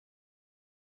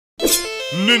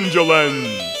Ninja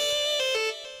Lens.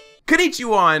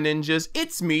 Konnichiwa, ninjas.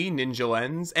 It's me, Ninja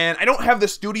Lens, and I don't have the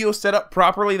studio set up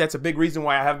properly. That's a big reason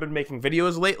why I haven't been making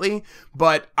videos lately,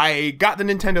 but I got the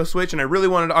Nintendo Switch and I really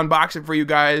wanted to unbox it for you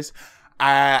guys.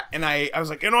 And I was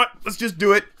like, you know what? Let's just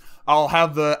do it. I'll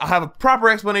have a proper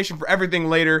explanation for everything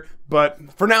later, but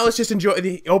for now, let's just enjoy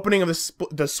the opening of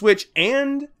the Switch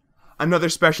and another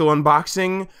special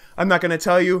unboxing. I'm not gonna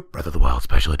tell you. Breath of the Wild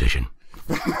Special Edition.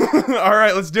 All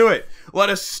right, let's do it. Let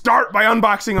us start by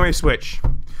unboxing my Switch.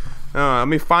 Let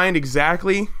me find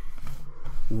exactly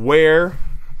where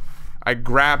I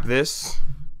grab this.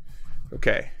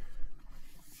 Okay.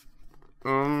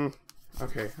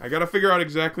 Okay. I gotta figure out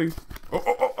exactly.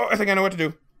 Oh! I think I know what to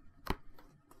do.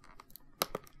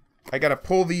 I gotta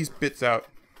pull these bits out.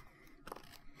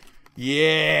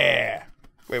 Yeah.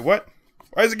 Wait, what?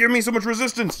 Why is it giving me so much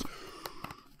resistance?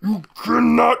 You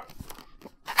cannot.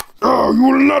 Oh, you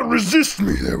will not resist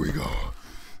me. There we go.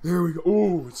 There we go.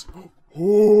 Oh, it's.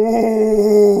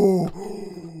 Oh,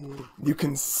 you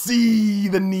can see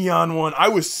the neon one. I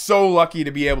was so lucky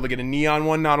to be able to get a neon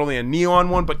one, not only a neon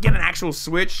one, but get an actual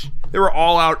Switch. They were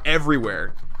all out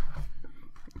everywhere.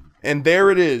 And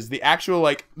there it is, the actual,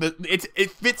 like,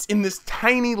 it fits in this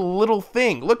tiny little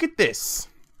thing. Look at this.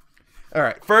 All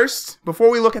right, first, before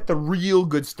we look at the real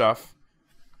good stuff,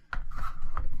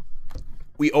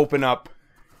 we open up,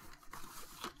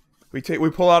 we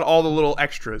pull out all the little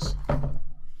extras.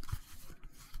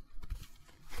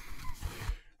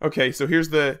 Okay, so here's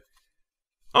the...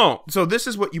 Oh, so this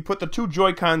is what you put the two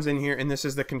Joy-Cons in here, and this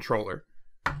is the controller.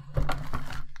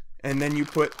 And then you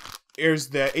put... Here's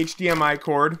the HDMI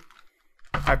cord.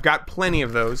 I've got plenty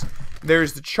of those.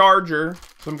 There's the charger.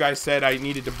 Some guy said I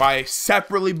needed to buy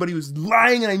separately, but he was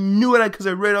lying, and I knew it because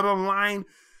I read it up online. And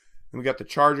we got the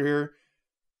charger here.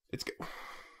 It's...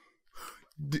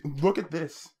 Look at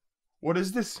this. What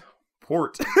is this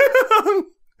port?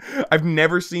 I've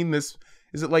never seen this...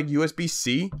 Is it like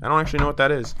USB-C? I don't actually know what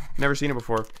that is. Never seen it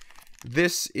before.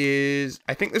 This is...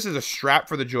 I think this is a strap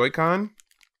for the Joy-Con.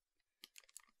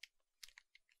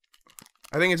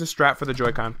 I think it's a strap for the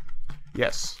Joy-Con.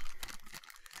 Yes.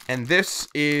 And this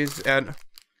is an...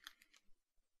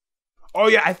 Oh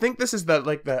yeah, I think this is the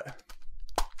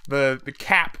the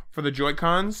cap for the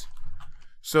Joy-Cons.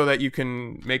 So that you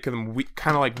can make them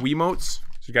kind of like Wiimotes.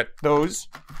 So you got those.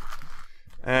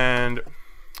 And...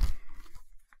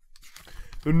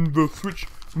 And the Switch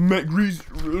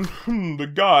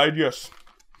the guide, yes.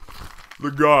 The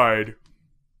guide.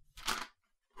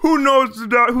 Who knows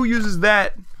who uses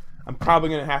that? I'm probably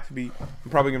gonna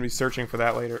be searching for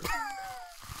that later.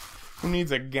 Who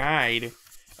needs a guide?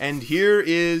 And here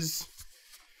is...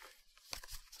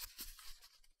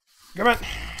 Come on.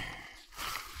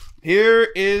 Here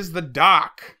is the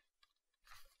dock.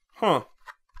 Huh.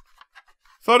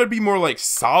 Thought it'd be more like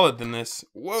solid than this.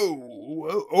 Whoa.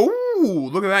 Whoa. Oh,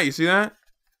 look at that. You see that?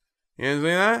 You see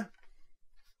that?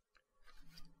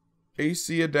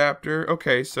 AC adapter.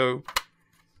 Okay, so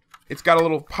it's got a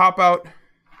little pop out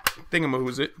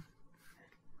thingamahoosit.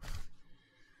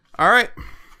 Alright.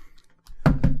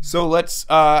 So let's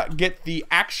get the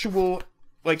actual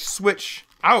like Switch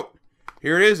out.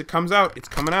 Here it is. It comes out. It's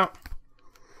coming out.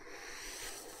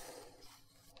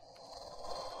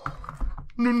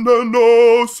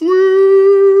 Nintendo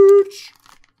Switch!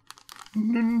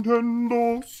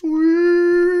 Nintendo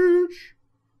Switch!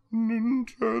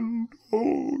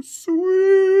 Nintendo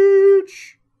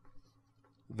Switch!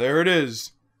 There it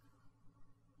is.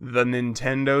 The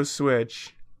Nintendo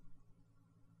Switch.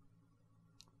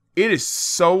 It is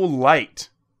so light.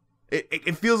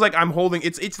 It feels like I'm holding...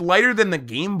 It's lighter than the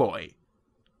Game Boy.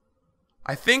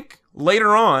 I think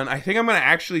later on, I'm going to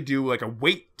actually do like a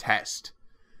weight test.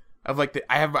 Of like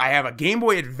I have a Game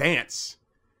Boy Advance,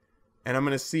 and I'm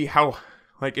gonna see how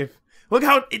look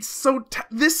how it's so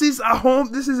this is a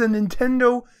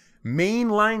Nintendo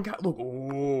mainline look.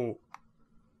 Oh,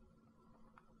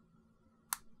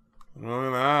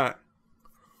 look at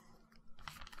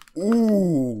that.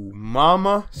 Ooh,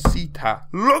 Mama Sita,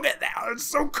 look at that. It's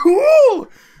so cool.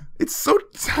 It's so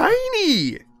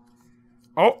tiny.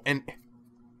 Oh, and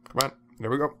come on, there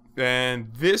we go.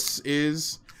 And this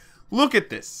is, look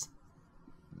at this.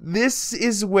 This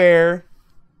is where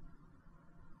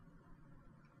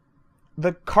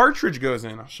the cartridge goes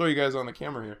in. I'll show you guys on the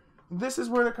camera here. This is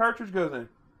where the cartridge goes in.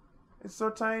 It's so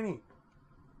tiny.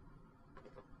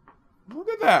 Look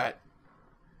at that.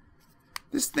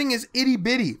 This thing is itty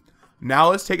bitty.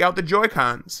 Now let's take out the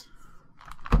Joy-Cons.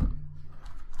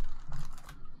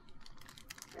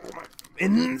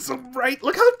 And it's so bright.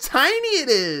 Look how tiny it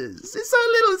is. It's so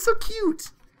little. It's so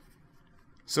cute.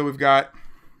 So we've got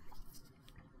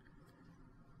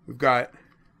We've got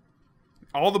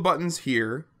all the buttons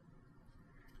here.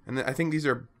 And then I think these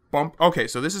are okay,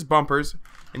 so this is bumpers.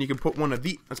 And you can put one of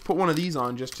these. Let's put one of these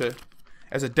on just to,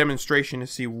 as a demonstration to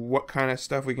see what kind of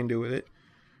stuff we can do with it.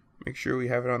 Make sure we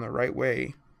have it on the right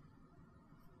way.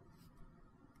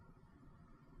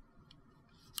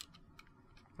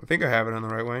 I think I have it on the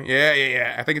right way.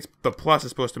 Yeah. I think it's the plus is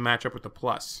supposed to match up with the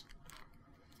plus.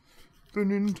 The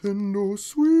Nintendo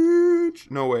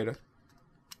Switch. No, wait.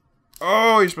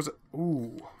 Oh, you're supposed to...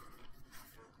 Ooh.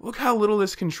 Look how little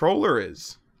this controller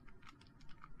is.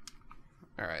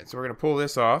 Alright, so we're going to pull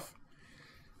this off.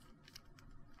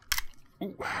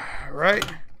 Ooh, right.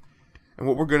 And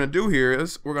what we're going to do here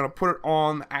is we're going to put it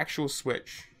on the actual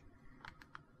Switch.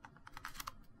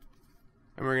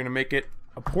 And we're going to make it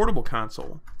a portable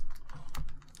console.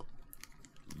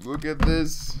 Look at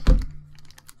this.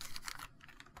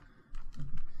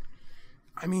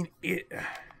 I mean, it...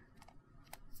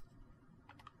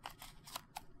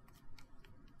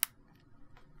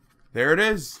 There it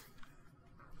is.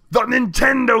 The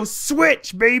Nintendo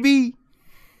Switch, baby!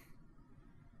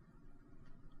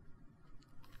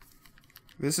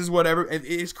 This is whatever...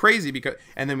 It's crazy because...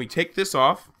 And then we take this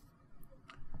off.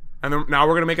 And then now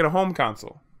we're going to make it a home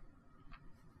console.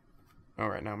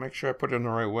 Alright, now make sure I put it in the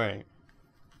right way.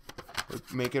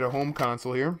 Let's make it a home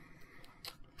console here.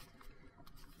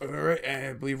 Alright,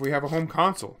 I believe we have a home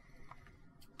console.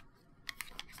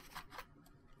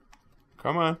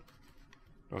 Come on.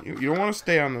 You don't want to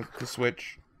stay on the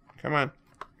Switch. Come on.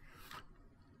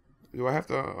 Do I have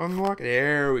to unlock it?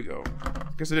 There we go.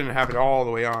 Guess I didn't have it all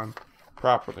the way on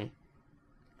properly.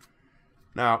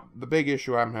 Now, the big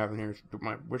issue I'm having here is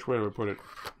which way do I put it?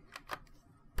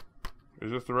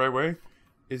 Is this the right way?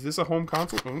 Is this a home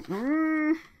console?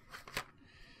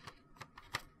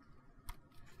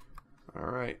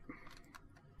 Alright.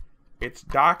 It's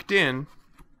docked in.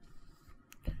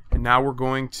 And now we're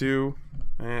going to...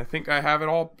 I think I have it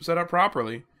all set up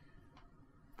properly.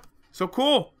 So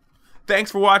cool. Thanks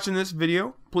for watching this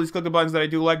video. Please click the buttons that I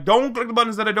do like. Don't click the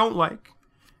buttons that I don't like.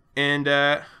 And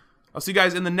I'll see you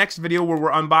guys in the next video where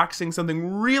we're unboxing something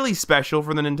really special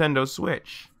for the Nintendo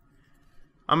Switch.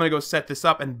 I'm going to go set this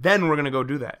up and then we're going to go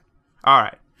do that.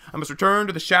 Alright. I must return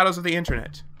to the shadows of the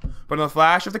internet. But in the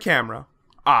flash of the camera,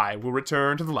 I will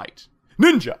return to the light.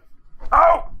 Ninja!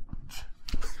 Oh!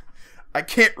 I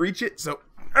can't reach it, so...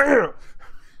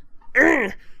 I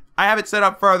have it set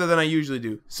up farther than I usually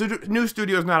do. New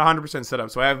studio is not 100% set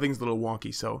up, so I have things a little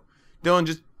wonky. So, Dylan,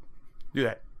 just do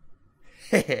that.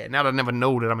 Now that I never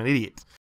know that I'm an idiot.